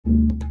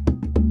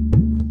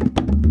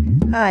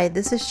Hi,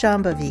 this is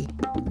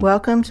Shambhavi.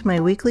 Welcome to my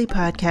weekly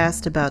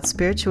podcast about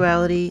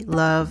spirituality,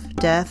 love,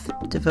 death,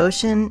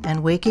 devotion,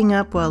 and waking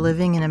up while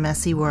living in a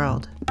messy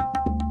world.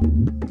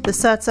 The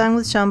Satsang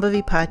with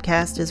Shambhavi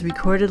podcast is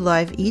recorded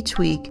live each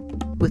week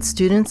with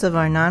students of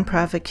our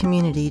nonprofit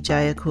community,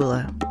 Jaya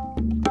Kula.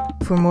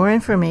 For more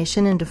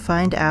information and to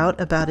find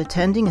out about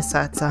attending a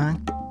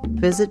satsang,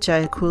 visit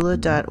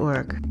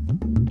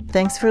jayakula.org.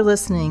 Thanks for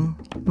listening.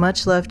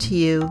 Much love to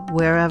you,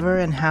 wherever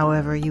and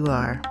however you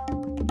are.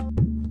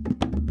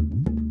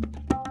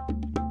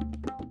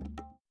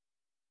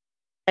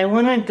 I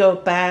want to go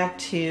back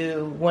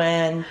to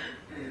when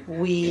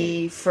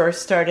we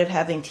first started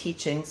having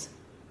teachings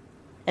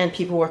and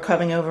people were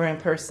coming over in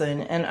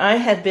person. And I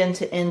had been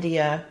to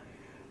India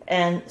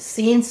and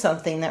seen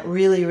something that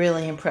really,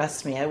 really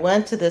impressed me. I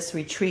went to this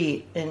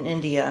retreat in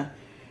India,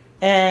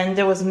 and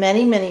there was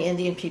many, many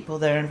Indian people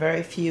there and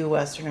very few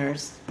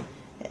Westerners.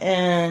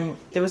 And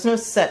there was no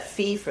set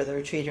fee for the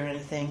retreat or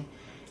anything.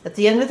 At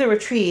the end of the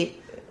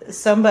retreat,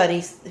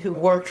 somebody who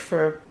worked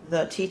for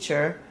the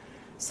teacher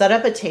set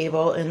up a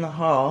table in the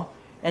hall,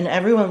 and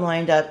everyone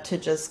lined up to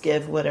just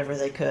give whatever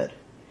they could.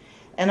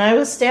 And I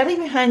was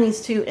standing behind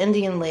these two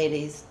Indian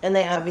ladies, and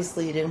they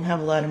obviously didn't have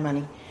a lot of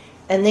money.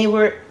 And they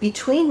were,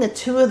 between the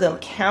two of them,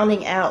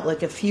 counting out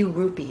like a few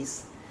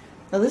rupees.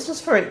 Now this was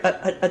for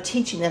a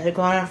teaching that had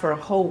gone on for a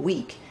whole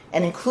week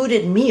and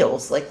included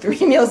meals, like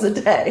 3 meals a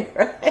day,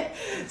 right?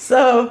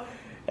 So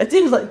it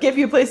didn't give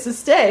you a place to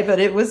stay,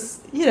 but it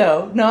was,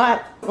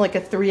 not like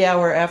a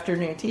 3-hour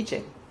afternoon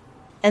teaching.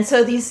 And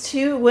so these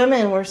two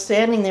women were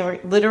standing, they were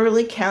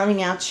literally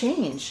counting out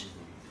change.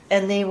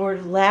 And they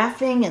were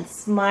laughing and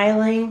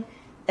smiling,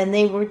 and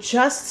they were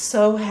just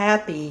so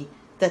happy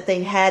that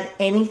they had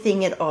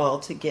anything at all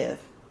to give,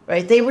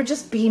 right? They were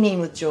just beaming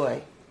with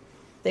joy.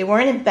 They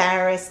weren't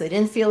embarrassed, they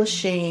didn't feel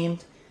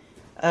ashamed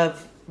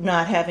of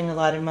not having a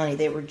lot of money.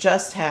 They were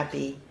just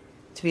happy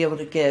to be able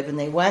to give. And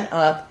they went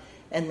up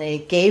and they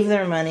gave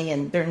their money,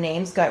 and their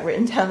names got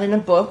written down in a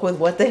book with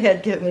what they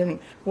had given.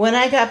 When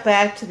I got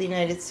back to the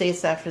United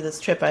States after this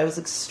trip, I was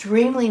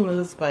extremely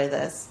moved by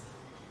this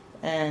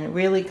and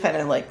really kind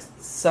of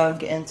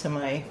sunk into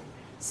my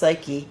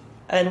psyche.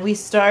 And we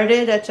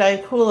started at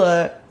Jaya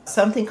Kula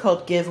something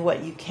called Give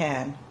What You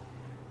Can.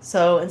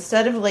 So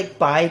instead of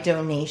buy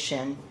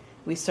donation,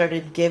 we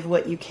started Give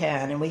What You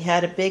Can. And we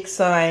had a big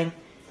sign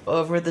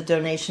over the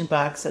donation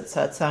box at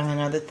Satsang and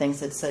other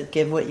things that said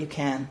Give What You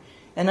Can.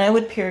 And I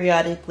would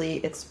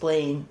periodically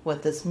explain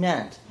what this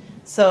meant.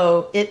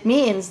 So it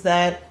means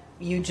that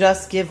you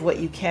just give what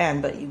you can,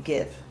 but you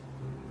give.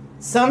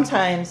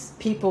 Sometimes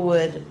people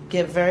would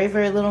give very,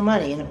 very little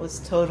money, and it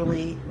was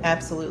totally,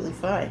 absolutely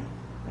fine.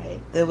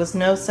 Right? There was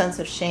no sense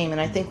of shame.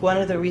 And I think one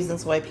of the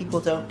reasons why people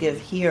don't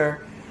give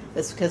here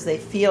is because they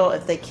feel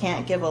if they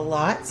can't give a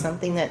lot,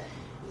 something that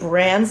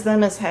brands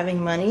them as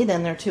having money,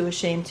 then they're too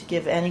ashamed to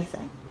give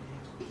anything.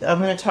 I'm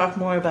going to talk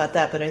more about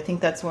that, but I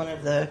think that's one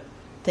of the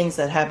things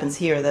that happens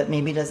here that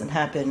maybe doesn't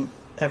happen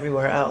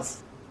everywhere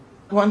else.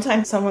 One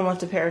time someone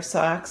left a pair of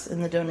socks in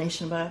the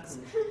donation box.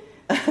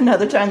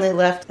 Another time they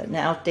left an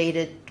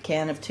outdated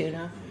can of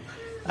tuna.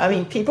 I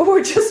mean, people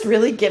were just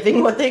really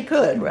giving what they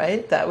could,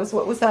 right? That was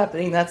what was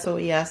happening. That's what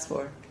we asked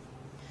for.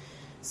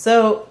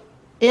 So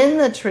in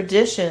the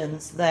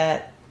traditions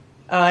that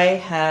I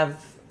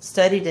have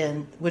studied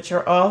in, which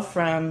are all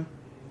from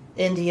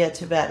India,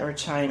 Tibet, or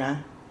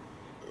China,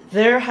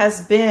 there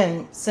has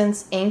been,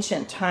 since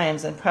ancient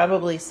times, and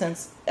probably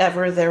since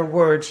ever there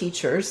were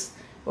teachers,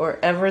 or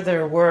ever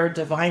there were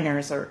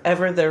diviners, or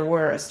ever there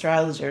were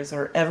astrologers,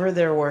 or ever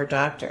there were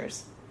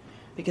doctors,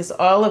 because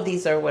all of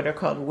these are what are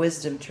called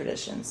wisdom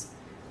traditions.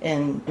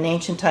 In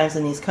ancient times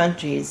in these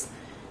countries,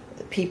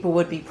 people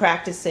would be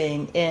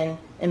practicing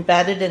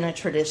embedded in a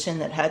tradition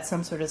that had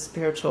some sort of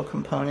spiritual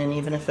component,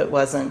 even if it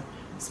wasn't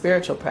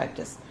spiritual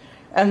practice.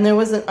 And there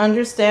was an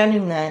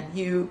understanding that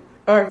you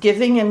are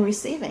giving and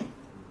receiving.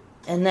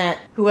 And that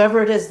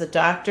whoever it is, the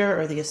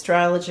doctor or the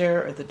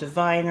astrologer or the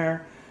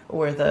diviner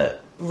or the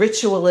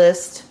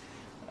ritualist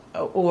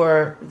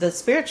or the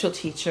spiritual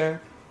teacher,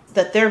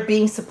 that they're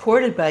being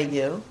supported by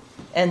you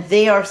and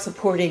they are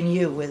supporting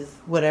you with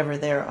whatever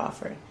they're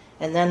offering.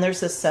 And then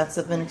there's a sense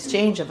of an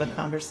exchange, of a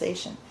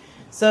conversation.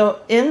 So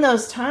in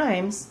those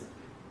times,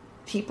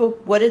 people,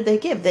 what did they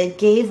give? They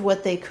gave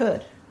what they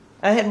could.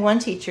 I had one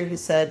teacher who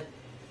said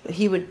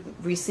he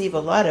would receive a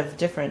lot of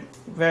different,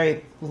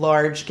 very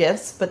large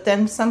gifts, but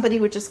then somebody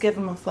would just give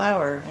him a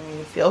flower, and he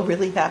would feel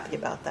really happy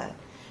about that.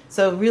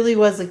 So it really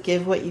was a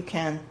give what you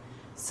can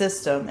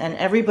system, and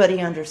everybody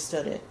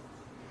understood it,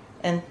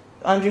 and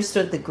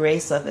understood the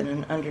grace of it,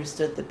 and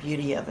understood the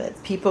beauty of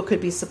it. People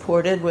could be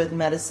supported with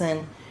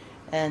medicine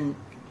and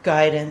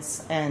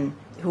guidance, and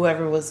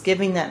whoever was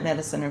giving that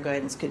medicine or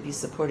guidance could be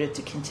supported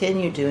to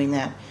continue doing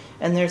that.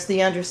 And there's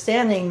the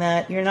understanding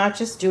that you're not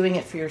just doing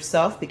it for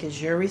yourself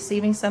because you're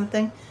receiving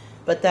something,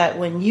 but that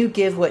when you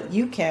give what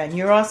you can,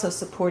 you're also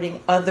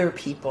supporting other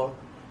people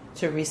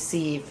to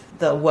receive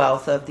the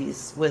wealth of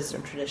these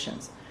wisdom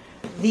traditions.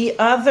 The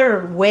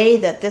other way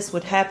that this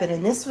would happen,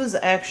 and this was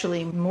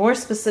actually more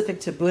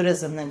specific to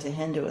Buddhism than to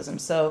Hinduism.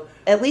 So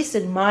at least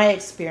in my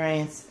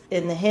experience,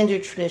 in the Hindu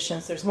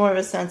traditions, there's more of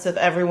a sense of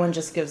everyone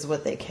just gives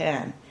what they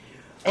can.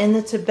 In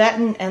the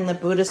Tibetan and the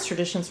Buddhist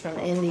traditions from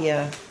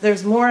India,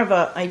 there's more of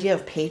an idea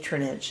of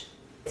patronage.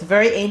 It's a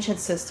very ancient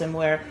system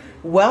where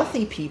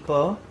wealthy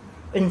people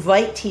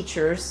invite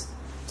teachers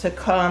to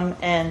come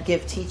and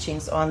give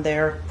teachings on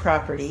their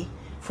property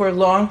for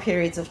long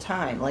periods of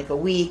time, like a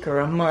week or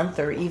a month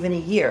or even a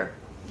year.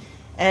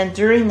 And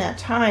during that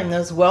time,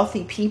 those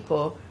wealthy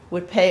people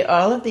would pay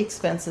all of the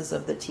expenses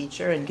of the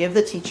teacher and give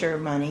the teacher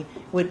money,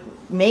 would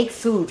make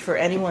food for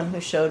anyone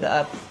who showed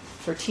up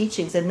for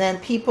teachings, and then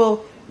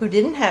people who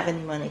didn't have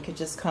any money could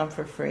just come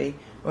for free,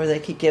 or they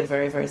could give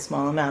very, very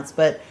small amounts.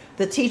 But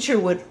the teacher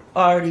would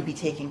already be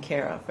taken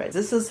care of, right?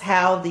 This is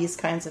how these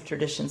kinds of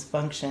traditions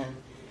function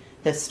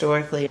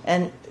historically.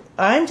 And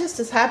I'm just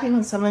as happy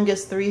when someone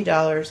gives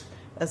 $3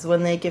 as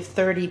when they give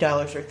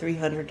 $30 or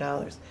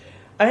 $300.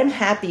 I'm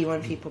happy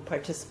when people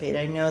participate.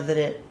 I know that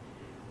it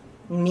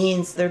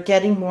means they're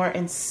getting more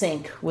in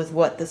sync with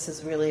what this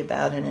is really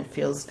about, and it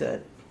feels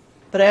good.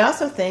 But I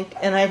also think,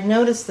 and I've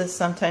noticed this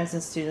sometimes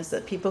in students,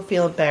 that people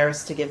feel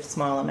embarrassed to give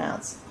small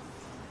amounts,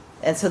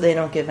 and so they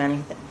don't give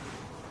anything.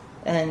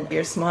 And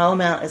your small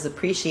amount is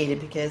appreciated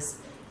because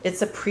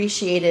it's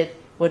appreciated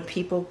when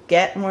people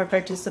get more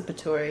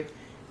participatory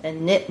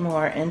and knit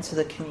more into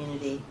the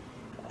community.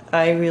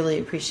 I really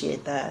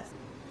appreciate that.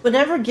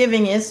 Whenever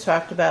giving is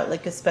talked about,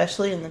 like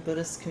especially in the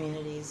Buddhist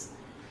communities,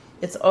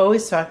 it's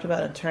always talked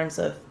about in terms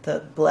of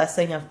the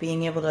blessing of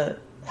being able to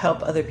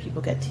help other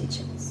people get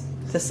teachings,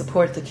 to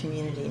support the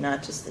community,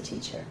 not just the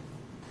teacher.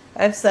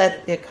 I've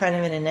said it kind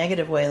of in a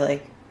negative way,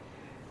 like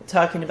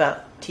talking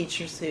about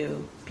teachers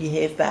who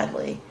behave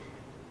badly,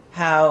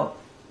 how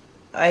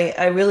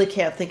I really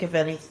can't think of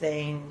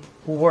anything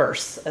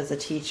worse as a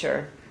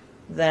teacher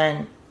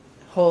than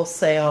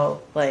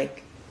wholesale,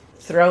 like,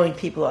 throwing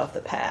people off the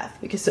path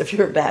because of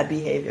your bad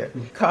behavior,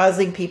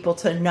 causing people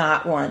to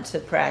not want to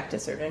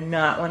practice or to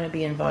not want to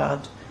be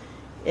involved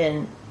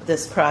in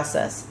this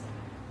process.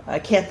 I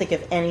can't think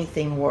of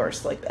anything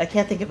worse. Like, I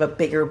can't think of a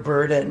bigger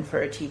burden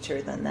for a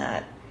teacher than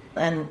that.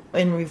 And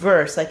in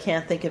reverse, I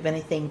can't think of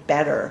anything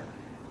better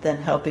than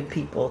helping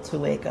people to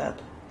wake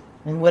up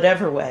in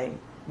whatever way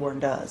one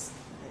does.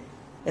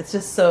 It's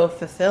just so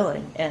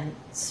fulfilling. And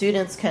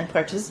students can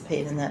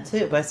participate in that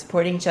too by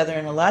supporting each other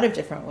in a lot of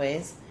different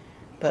ways.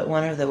 But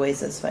one of the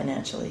ways is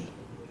financially.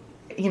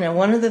 You know,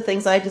 one of the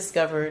things I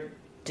discovered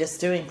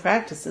just doing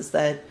practice is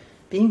that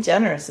being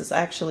generous is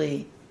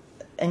actually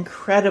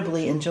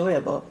incredibly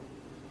enjoyable.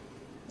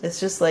 It's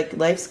just like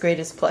life's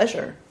greatest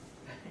pleasure.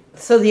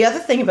 So the other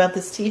thing about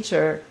this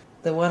teacher,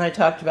 the one I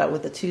talked about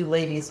with the two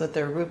ladies with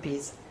their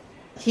rupees,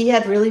 he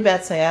had really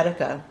bad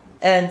sciatica.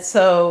 And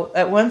so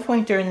at one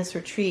point during this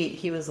retreat,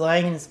 he was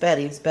lying in his bed.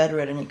 He was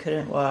bedridden, he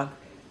couldn't walk.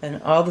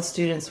 And all the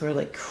students were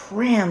like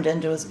crammed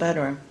into his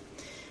bedroom.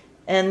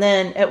 And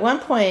then at one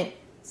point,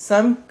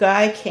 some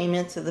guy came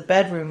into the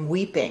bedroom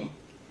weeping.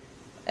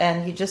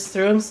 And he just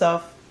threw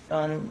himself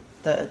on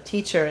the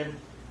teacher and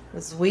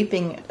was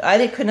weeping.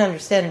 I couldn't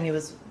understand him. He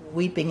was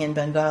weeping in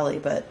Bengali,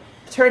 but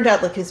it turned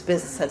out like his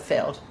business had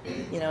failed.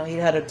 You know, he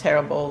had a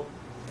terrible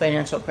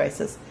financial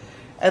crisis.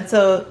 And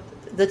so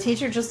the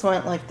teacher just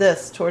went like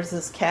this towards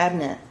this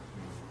cabinet.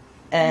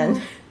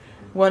 And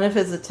one of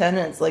his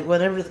attendants, like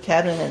whenever the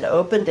cabinet had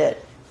opened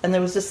it, and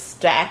there was just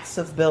stacks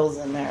of bills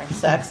in there,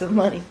 stacks of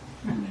money.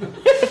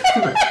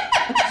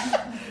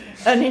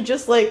 And he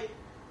just like,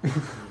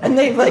 and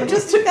they like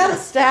just took out a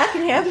stack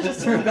and handed it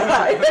to the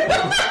guy.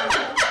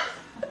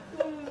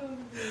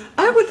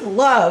 I would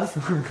love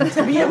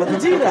to be able to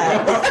do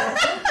that.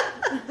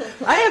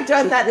 I have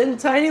done that in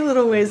tiny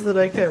little ways that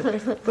I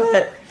could,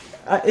 but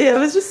it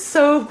was just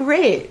so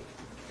great.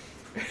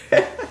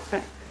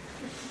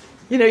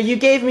 You know, you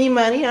gave me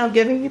money, I'm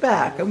giving you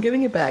back. I'm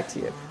giving it back to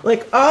you.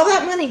 Like, all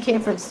that money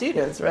came from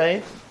students,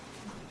 right?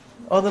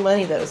 All the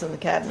money that was in the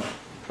cabinet.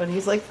 But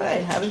he's like,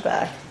 fine, have it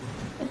back.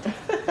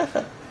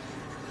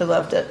 I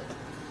loved it.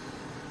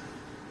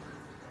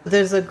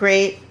 There's a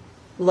great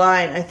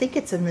line, I think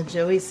it's in the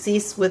Joey,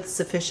 cease with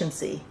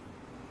sufficiency.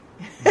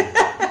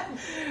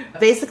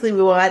 Basically,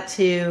 we want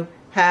to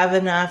have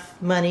enough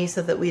money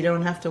so that we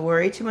don't have to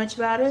worry too much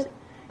about it,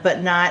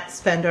 but not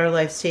spend our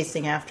lives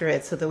chasing after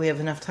it so that we have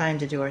enough time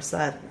to do our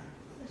sadhana.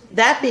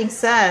 That being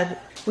said,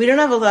 we don't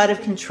have a lot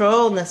of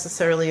control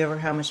necessarily over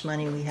how much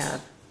money we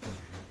have,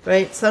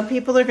 right? Some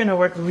people are going to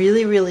work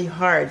really, really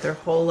hard their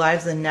whole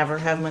lives and never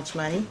have much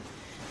money.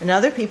 And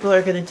other people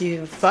are going to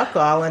do fuck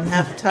all and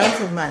have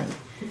tons of money.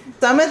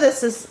 Some of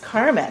this is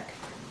karmic,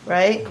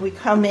 right? We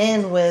come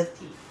in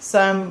with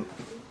some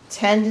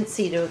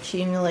tendency to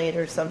accumulate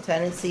or some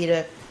tendency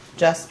to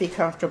just be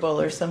comfortable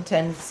or some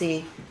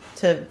tendency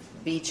to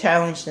be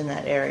challenged in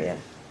that area,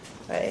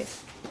 right?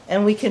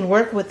 And we can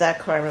work with that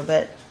karma,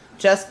 but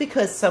just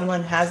because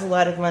someone has a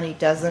lot of money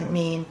doesn't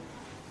mean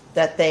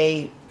that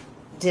they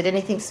did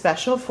anything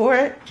special for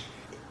it.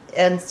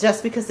 And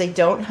just because they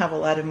don't have a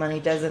lot of money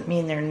doesn't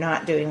mean they're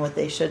not doing what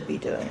they should be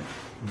doing,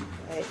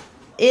 right?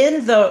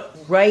 in the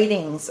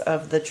writings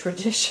of the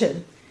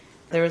tradition,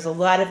 there was a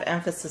lot of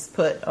emphasis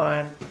put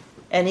on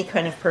any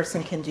kind of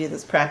person can do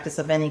this practice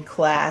of any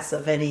class,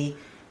 of any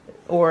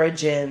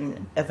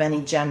origin, of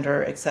any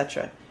gender,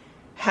 etc.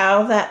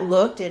 How that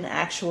looked in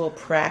actual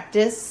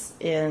practice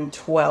in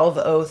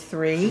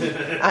 1203,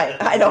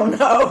 I don't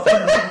know.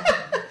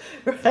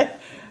 Right?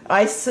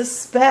 I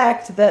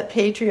suspect that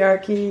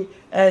patriarchy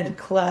and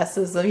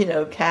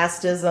classism,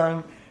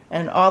 casteism,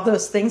 and all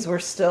those things were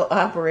still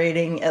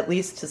operating, at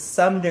least to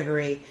some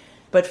degree.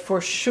 But for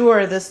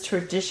sure, this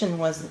tradition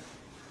was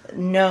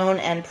known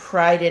and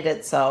prided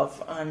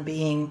itself on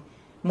being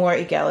more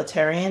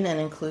egalitarian and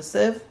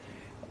inclusive.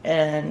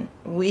 And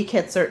we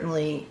can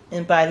certainly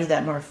embody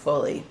that more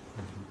fully.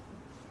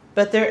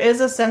 But there is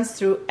a sense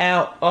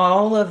throughout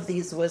all of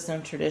these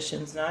wisdom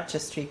traditions, not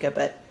just Trika,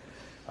 but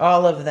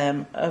all of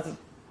them, of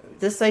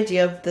this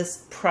idea of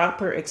this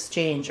proper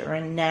exchange or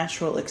a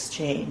natural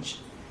exchange,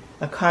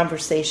 a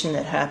conversation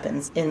that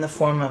happens in the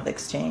form of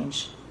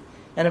exchange.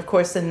 And of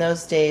course, in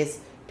those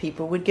days,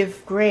 people would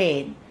give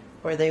grain,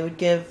 or they would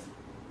give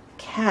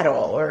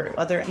cattle or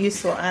other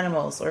useful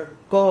animals, or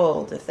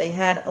gold. If they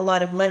had a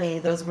lot of money,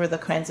 those were the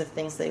kinds of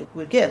things they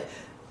would give.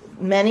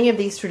 Many of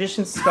these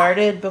traditions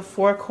started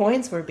before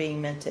coins were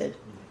being minted,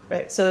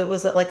 right? So it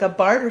was like a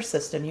barter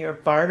system. You're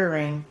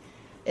bartering,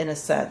 in a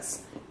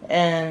sense.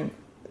 And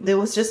it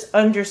was just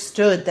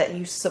understood that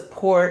you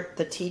support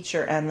the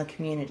teacher and the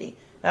community.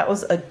 That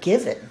was a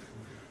given.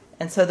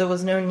 And so there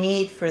was no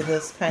need for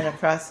this kind of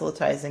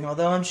proselytizing,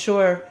 although I'm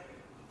sure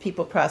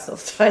people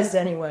proselytized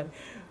anyway.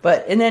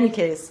 But in any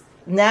case,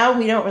 now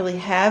we don't really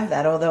have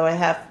that, although I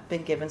have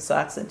been given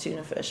socks and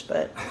tuna fish.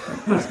 But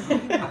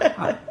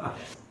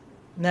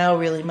now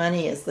really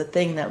money is the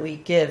thing that we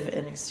give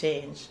in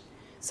exchange.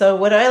 So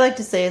what I like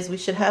to say is we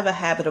should have a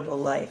habitable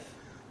life.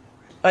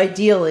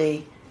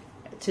 Ideally,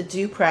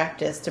 to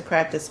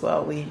practice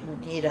well, we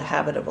need a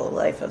habitable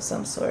life of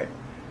some sort.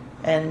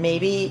 And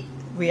maybe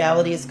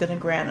reality is going to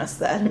grant us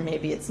that, and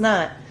maybe it's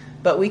not.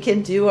 But we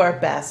can do our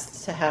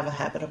best to have a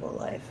habitable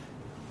life.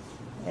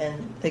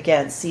 And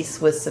again, cease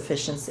with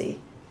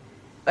sufficiency.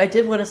 I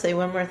did want to say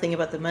one more thing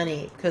about the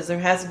money, because there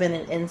has been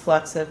an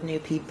influx of new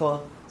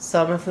people,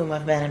 some of whom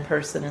I've met in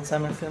person and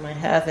some of whom I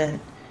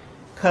haven't,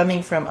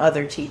 coming from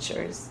other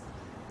teachers.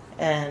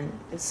 And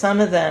some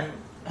of them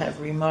have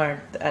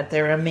remarked at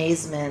their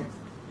amazement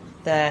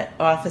that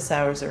office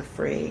hours are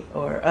free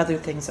or other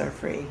things are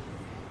free.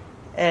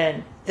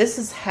 And this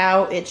is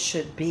how it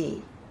should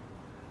be.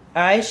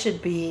 I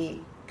should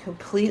be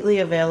completely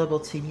available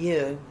to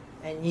you,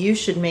 and you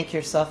should make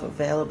yourself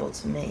available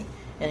to me.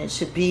 And it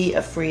should be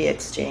a free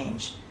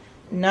exchange.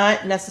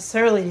 Not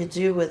necessarily to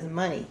do with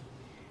money,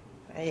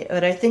 right?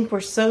 But I think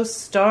we're so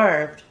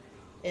starved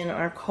in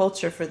our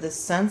culture for this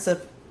sense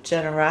of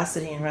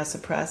generosity and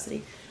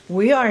reciprocity.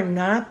 We are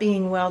not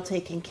being well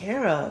taken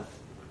care of.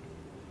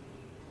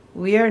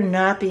 We are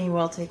not being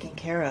well taken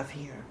care of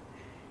here.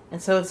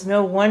 And so it's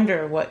no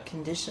wonder what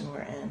condition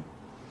we're in.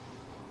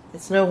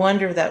 It's no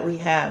wonder that we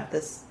have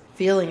this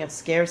feeling of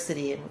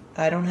scarcity and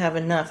I don't have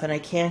enough and I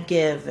can't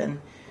give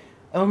and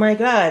oh my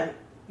God,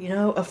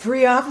 a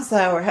free office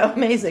hour, how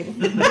amazing.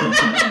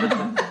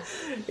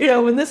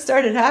 When this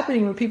started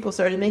happening, when people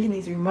started making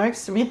these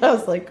remarks to me, I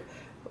was like,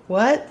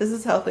 what? This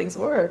is how things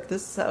work.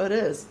 This is how it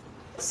is.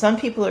 Some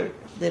people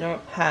they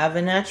don't have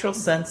a natural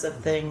sense of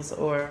things,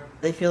 or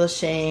they feel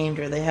ashamed,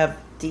 or they have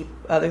deep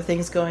other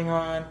things going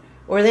on,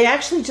 or they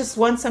actually just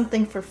want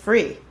something for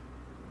free.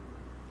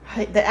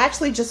 Right? They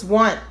actually just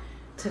want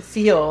to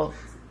feel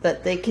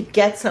that they could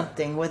get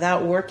something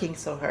without working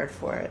so hard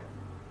for it.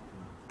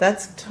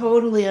 That's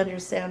totally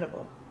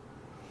understandable.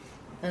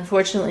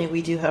 Unfortunately,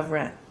 we do have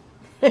rent.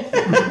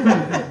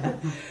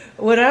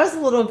 When I was a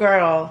little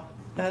girl,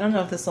 I don't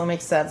know if this will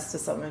make sense to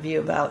some of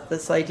you about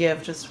this idea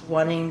of just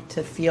wanting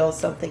to feel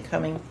something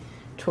coming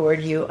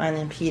toward you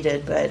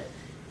unimpeded, but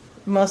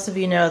most of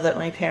you know that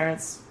my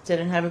parents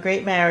didn't have a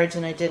great marriage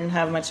and I didn't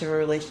have much of a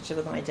relationship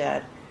with my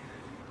dad.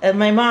 And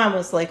my mom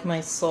was like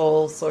my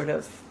sole sort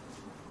of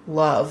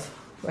love,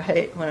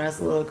 right, when I was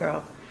a little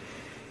girl.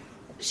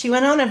 She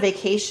went on a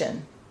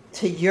vacation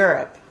to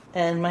Europe,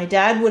 and my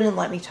dad wouldn't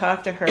let me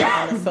talk to her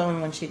on the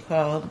phone when she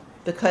called,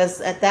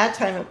 because at that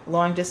time,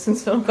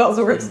 long-distance phone calls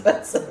were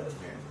expensive.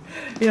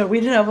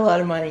 We didn't have a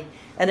lot of money,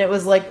 and it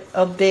was like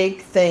a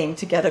big thing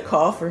to get a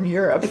call from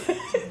Europe,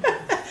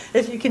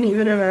 if you can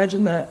even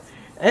imagine that.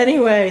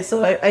 Anyway,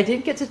 so I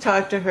did get to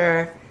talk to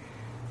her,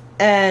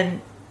 and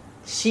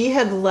she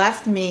had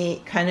left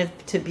me kind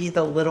of to be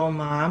the little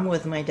mom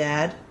with my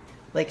dad.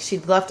 Like,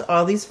 she'd left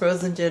all these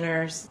frozen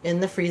dinners in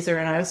the freezer,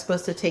 and I was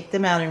supposed to take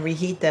them out and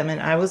reheat them, and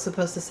I was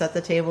supposed to set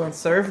the table and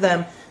serve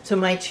them to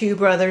my two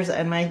brothers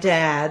and my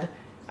dad.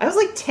 I was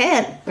like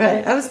 10,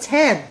 right? I was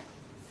 10.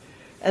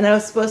 And I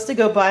was supposed to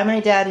go buy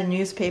my dad a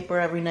newspaper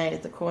every night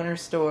at the corner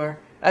store.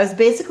 I was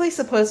basically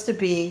supposed to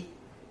be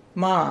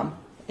mom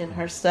in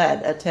her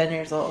stead at 10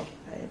 years old,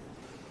 right?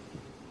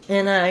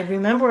 And I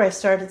remember I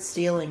started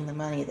stealing the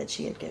money that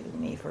she had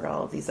given me for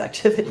all of these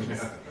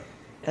activities.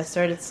 I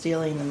started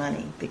stealing the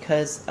money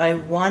because I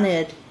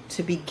wanted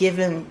to be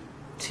given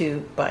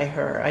to by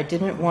her. I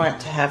didn't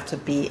want to have to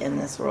be in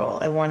this role.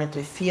 I wanted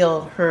to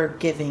feel her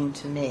giving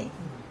to me.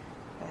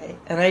 Right?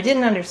 And I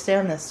didn't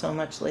understand this so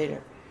much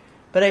later.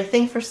 But I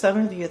think for some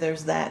of you,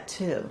 there's that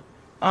too.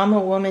 I'm a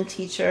woman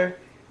teacher,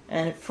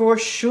 and for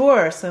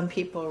sure, some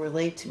people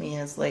relate to me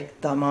as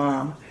like the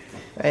mom,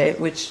 right?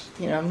 Which,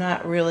 I'm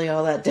not really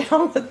all that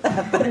down with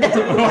that, but anyway.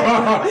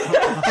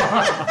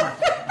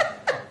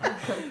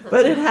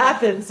 But it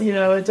happens,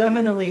 it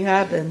definitely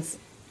happens.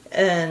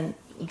 And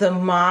the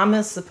mom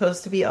is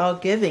supposed to be all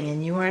giving,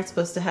 and you aren't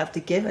supposed to have to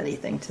give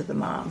anything to the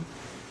mom.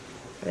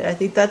 Right? I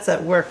think that's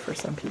at work for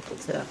some people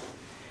too.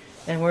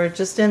 And we're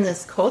just in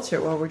this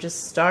culture where we're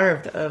just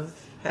starved of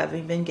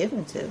having been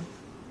given to.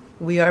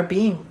 We are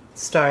being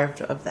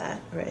starved of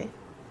that, right?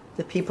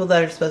 The people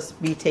that are supposed to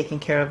be taking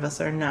care of us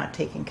are not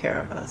taking care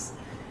of us.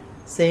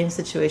 Same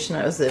situation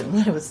I was in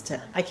when I was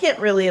 10. I can't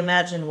really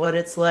imagine what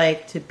it's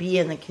like to be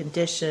in the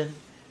condition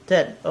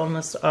that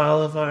almost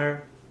all of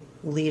our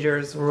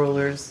leaders,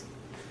 rulers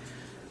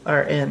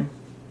are in.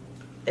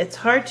 It's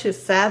hard to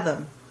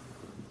fathom.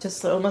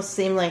 Just almost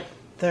seem like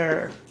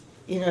they're,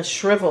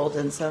 shriveled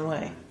in some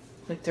way.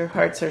 Like their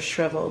hearts are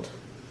shriveled.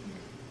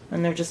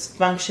 And they're just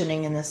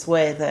functioning in this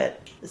way that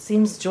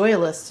seems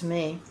joyless to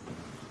me.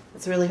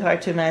 It's really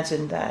hard to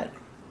imagine that.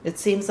 It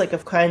seems like a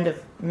kind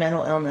of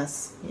mental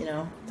illness,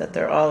 that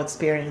they're all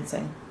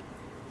experiencing.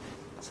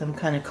 Some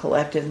kind of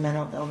collective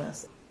mental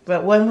illness.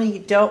 But when we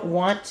don't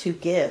want to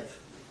give,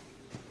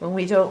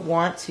 we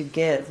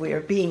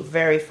are being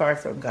very far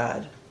from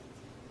God.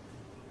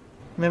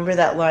 Remember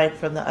that line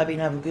from the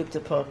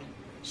Abhinavagupta poem?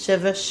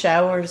 Shiva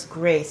showers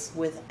grace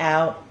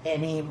without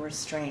any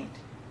restraint.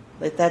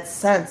 Like that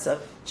sense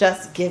of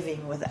just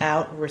giving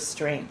without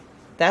restraint.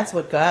 That's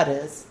what God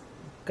is.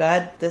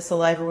 God, this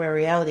alive aware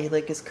reality,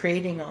 is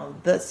creating all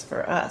this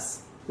for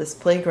us. This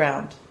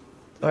playground.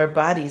 Our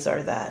bodies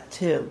are that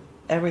too.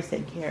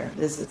 Everything here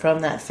is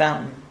from that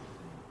fountain.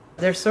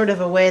 There's sort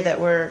of a way that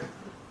we're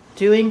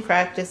doing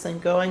practice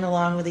and going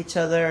along with each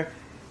other,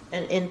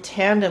 and in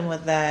tandem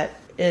with that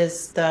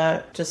is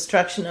the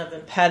destruction of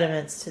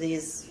impediments to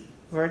these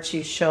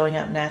virtues showing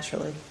up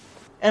naturally.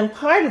 And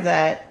part of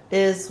that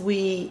is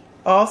we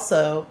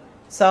also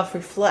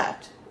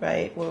self-reflect,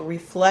 right? We're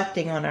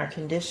reflecting on our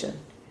condition.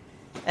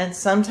 And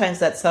sometimes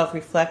that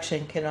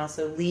self-reflection can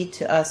also lead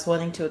to us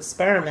wanting to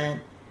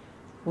experiment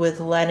with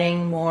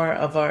letting more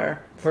of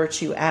our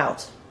virtue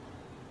out.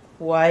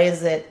 Why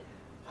is it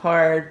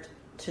hard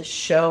to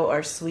show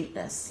our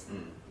sweetness,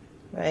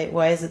 right?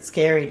 Why is it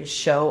scary to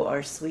show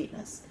our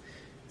sweetness?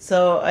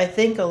 So I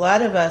think a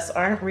lot of us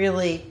aren't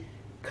really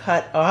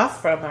cut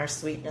off from our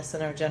sweetness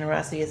and our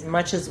generosity as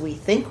much as we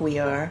think we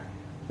are.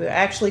 We're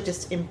actually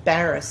just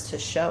embarrassed to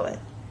show it.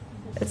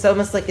 It's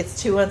almost like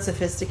it's too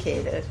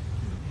unsophisticated,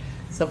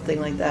 something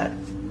like that.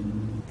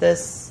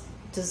 This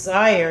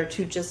desire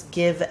to just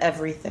give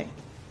everything.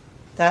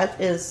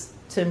 That is,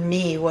 to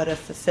me, what a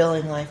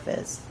fulfilling life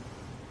is.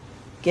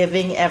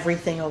 Giving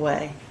everything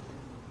away.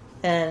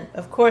 And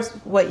of course,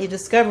 what you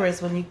discover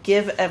is when you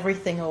give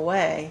everything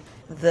away,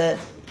 that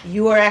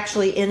you are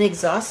actually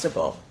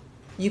inexhaustible.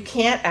 You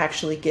can't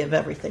actually give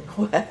everything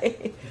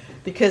away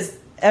because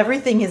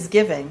everything is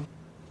giving.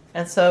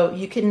 And so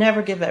you can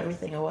never give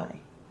everything away.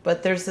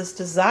 But there's this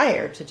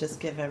desire to just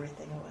give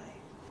everything away.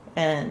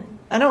 And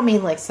I don't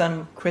mean like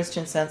some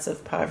Christian sense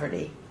of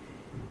poverty,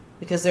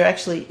 because there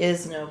actually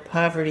is no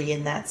poverty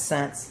in that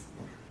sense.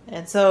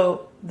 And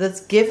so this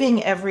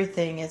giving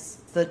everything is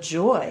the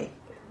joy.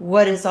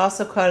 What is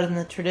also called in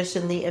the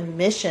tradition the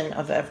emission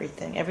of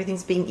everything.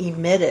 Everything's being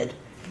emitted.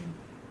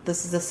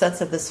 This is the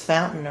sense of this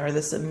fountain or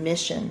this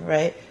emission,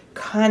 right?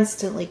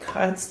 Constantly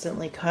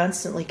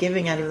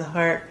giving out of the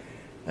heart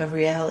of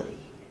reality.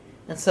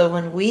 And so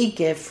when we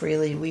give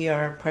freely, we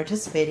are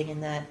participating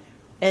in that.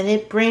 And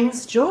it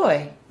brings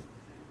joy.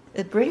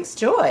 It brings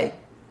joy,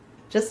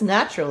 just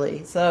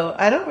naturally. So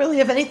I don't really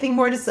have anything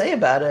more to say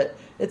about it.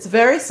 It's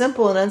very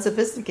simple and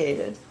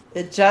unsophisticated.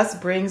 It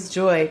just brings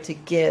joy to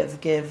give.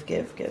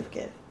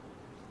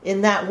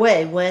 In that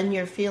way, when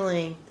you're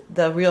feeling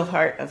the real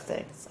heart of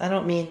things. I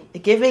don't mean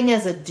giving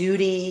as a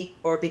duty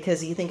or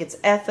because you think it's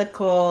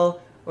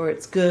ethical or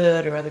it's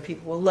good or other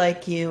people will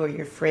like you or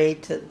you're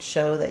afraid to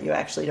show that you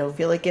actually don't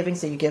feel like giving,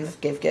 so you give.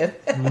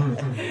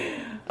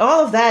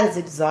 All of that is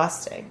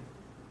exhausting,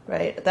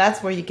 right?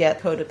 That's where you get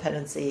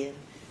codependency and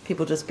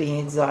people just being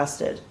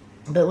exhausted.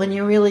 But when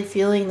you're really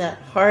feeling that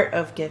heart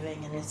of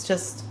giving and it's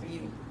just,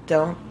 you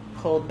don't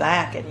hold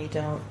back and you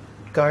don't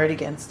guard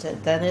against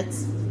it, then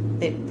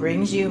it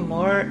brings you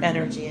more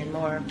energy and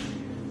more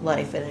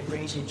life, and it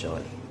brings you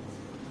joy.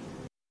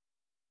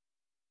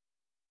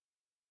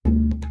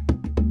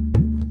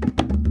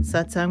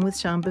 Satsang with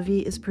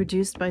Shambhavi is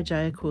produced by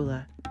Jaya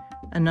Kula,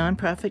 a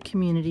nonprofit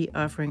community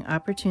offering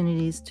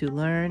opportunities to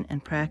learn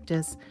and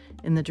practice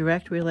in the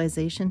direct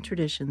realization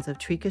traditions of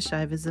Trika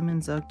Shaivism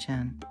and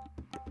Dzogchen.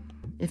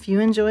 If you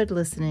enjoyed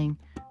listening,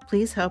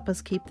 please help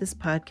us keep this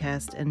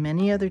podcast and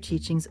many other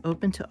teachings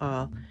open to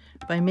all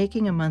by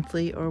making a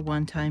monthly or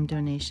one-time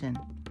donation.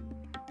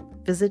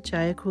 Visit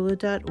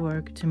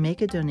jayakula.org to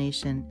make a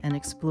donation and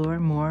explore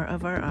more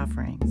of our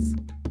offerings.